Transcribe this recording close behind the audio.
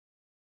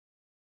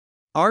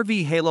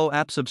RV Halo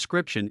app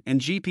subscription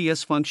and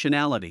GPS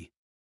functionality.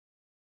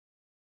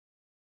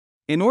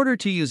 In order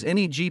to use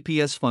any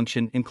GPS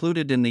function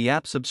included in the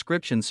app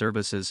subscription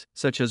services,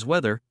 such as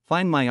weather,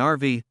 Find My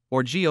RV,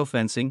 or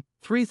geofencing,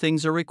 three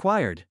things are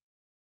required.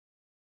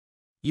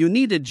 You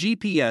need a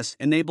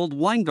GPS-enabled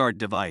Winegard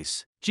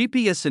device.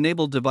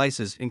 GPS-enabled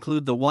devices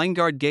include the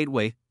Winegard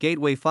Gateway,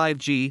 Gateway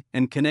 5G,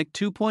 and Connect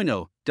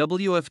 2.0,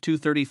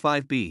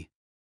 WF235B.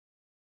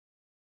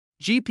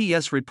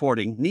 GPS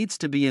reporting needs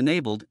to be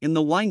enabled in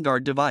the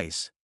Winegard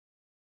device.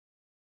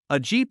 A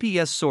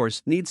GPS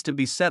source needs to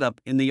be set up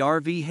in the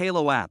RV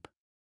Halo app.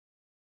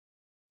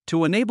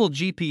 To enable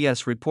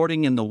GPS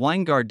reporting in the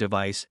Winegard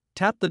device,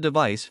 tap the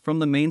device from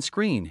the main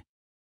screen.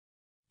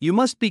 You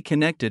must be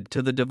connected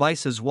to the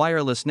device's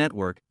wireless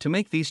network to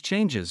make these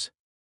changes.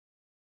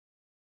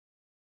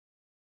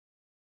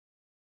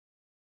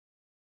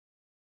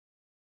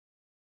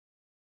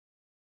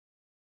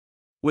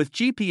 With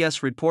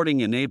GPS reporting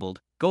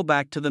enabled, go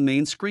back to the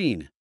main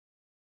screen.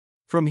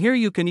 From here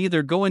you can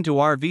either go into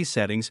RV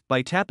settings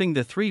by tapping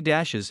the three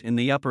dashes in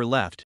the upper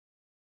left,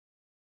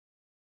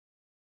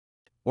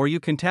 or you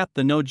can tap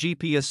the No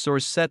GPS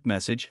Source Set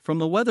message from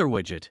the weather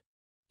widget.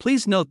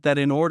 Please note that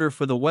in order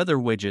for the weather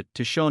widget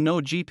to show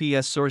no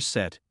GPS source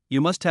set, you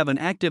must have an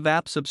active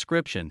app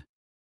subscription.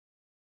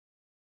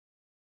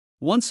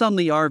 Once on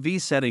the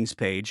RV settings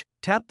page,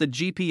 tap the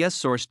GPS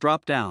source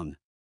drop-down.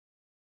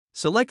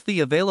 Select the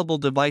available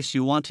device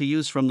you want to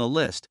use from the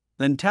list,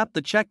 then tap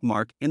the check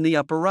mark in the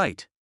upper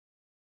right.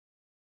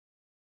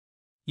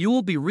 You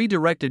will be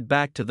redirected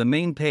back to the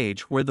main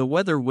page where the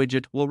weather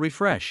widget will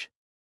refresh.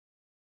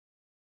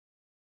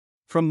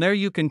 From there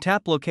you can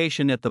tap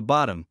location at the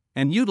bottom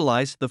and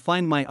utilize the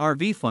Find My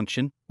RV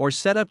function or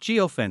set up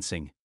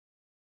geofencing.